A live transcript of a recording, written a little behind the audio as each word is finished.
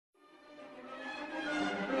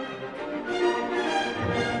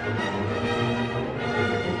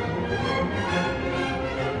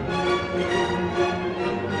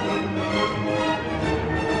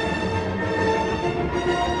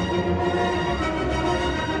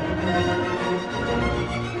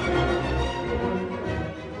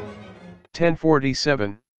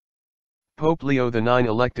1047. Pope Leo IX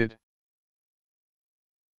elected.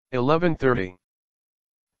 1130.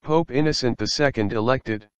 Pope Innocent II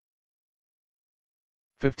elected.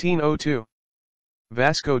 1502.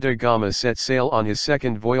 Vasco da Gama set sail on his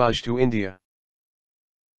second voyage to India.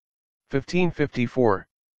 1554.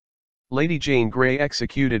 Lady Jane Grey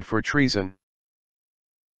executed for treason.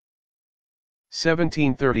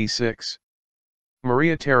 1736.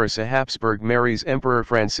 Maria Theresa Habsburg marries Emperor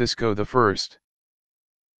Francisco I.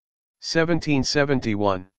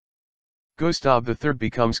 1771. Gustav III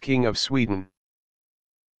becomes King of Sweden.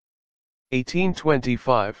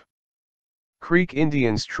 1825. Creek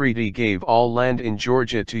Indians Treaty gave all land in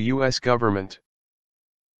Georgia to U.S. government.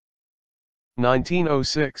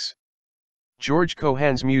 1906. George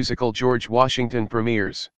Cohan's musical George Washington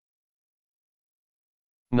premieres.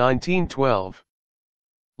 1912.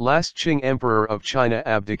 Last Qing Emperor of China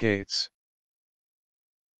abdicates.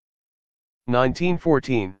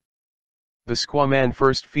 1914. The Squawman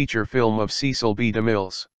first feature film of Cecil B.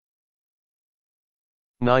 DeMille's.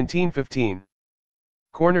 1915.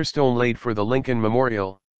 Cornerstone laid for the Lincoln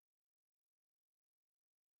Memorial.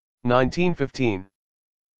 1915.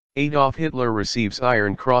 Adolf Hitler receives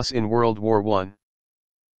Iron Cross in World War I.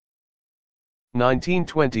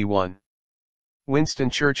 1921. Winston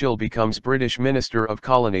Churchill becomes British Minister of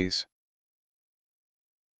Colonies.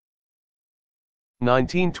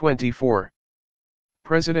 1924.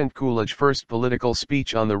 President Coolidge first political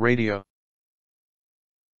speech on the radio.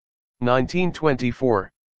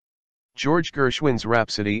 1924. George Gershwin's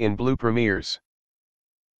Rhapsody in Blue premieres.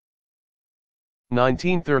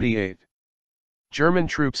 1938. German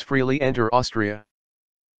troops freely enter Austria.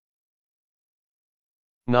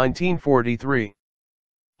 1943.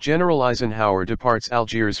 General Eisenhower departs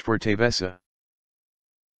Algiers for Tavessa.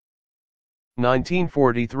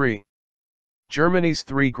 1943. Germany's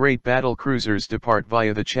three great battle cruisers depart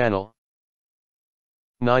via the Channel.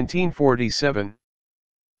 1947.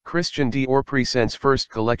 Christian Dior presents first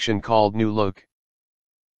collection called New Look.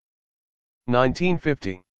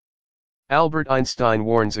 1950. Albert Einstein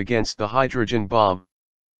warns against the hydrogen bomb.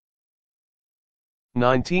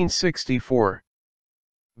 1964.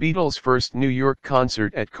 Beatles' first New York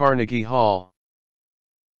concert at Carnegie Hall.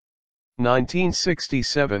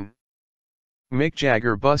 1967. Mick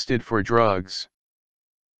Jagger busted for drugs.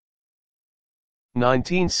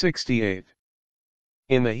 1968.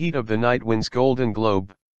 In the Heat of the Night wins Golden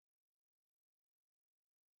Globe.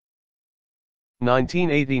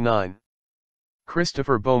 1989.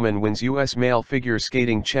 Christopher Bowman wins U.S. Male Figure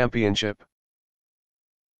Skating Championship.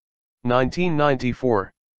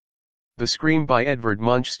 1994. The Scream by Edvard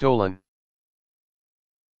Munch stolen.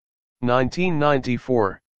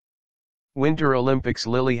 1994. Winter Olympics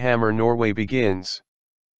Lillehammer, Norway begins.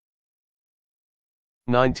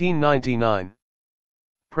 1999.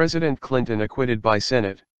 President Clinton acquitted by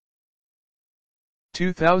Senate.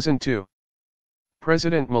 2002.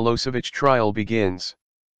 President Milosevic trial begins.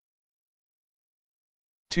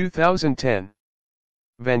 2010.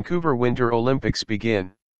 Vancouver Winter Olympics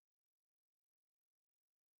begin.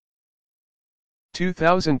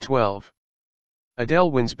 2012.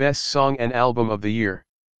 Adele wins Best Song and Album of the Year.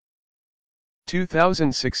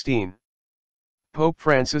 2016. Pope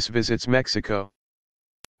Francis visits Mexico.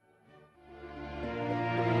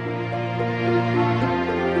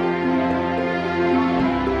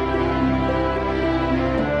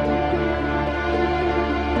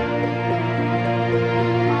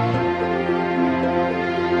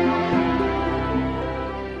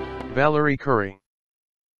 Valerie Curry.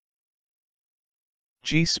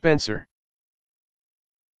 G. Spencer.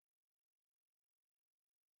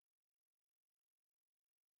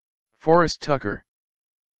 Forrest Tucker.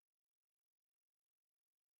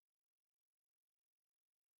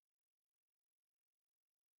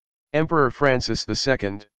 Emperor Francis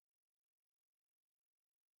II.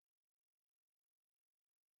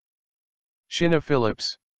 Shinna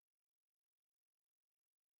Phillips.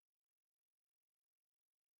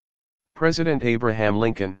 President Abraham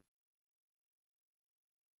Lincoln.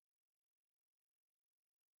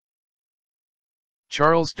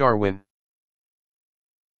 Charles Darwin.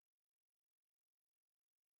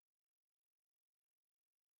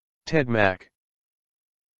 Ted Mack.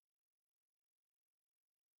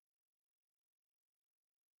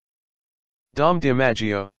 Dom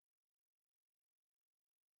DiMaggio.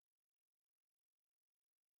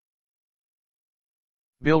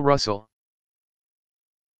 Bill Russell.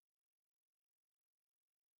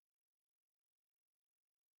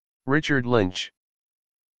 Richard Lynch.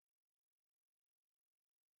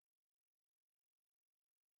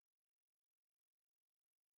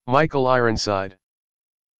 Michael Ironside.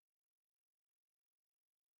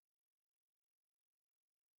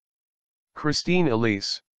 Christine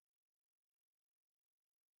Elise.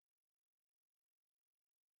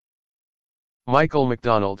 Michael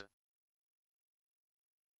McDonald.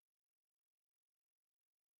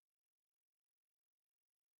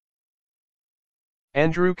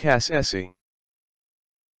 Andrew Cassesi.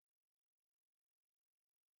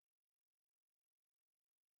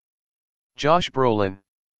 Josh Brolin.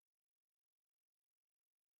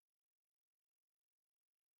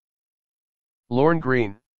 Lorne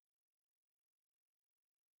Green.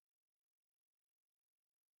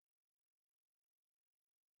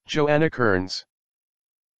 Joanna Kearns.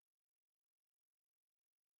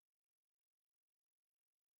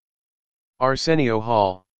 Arsenio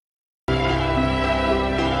Hall.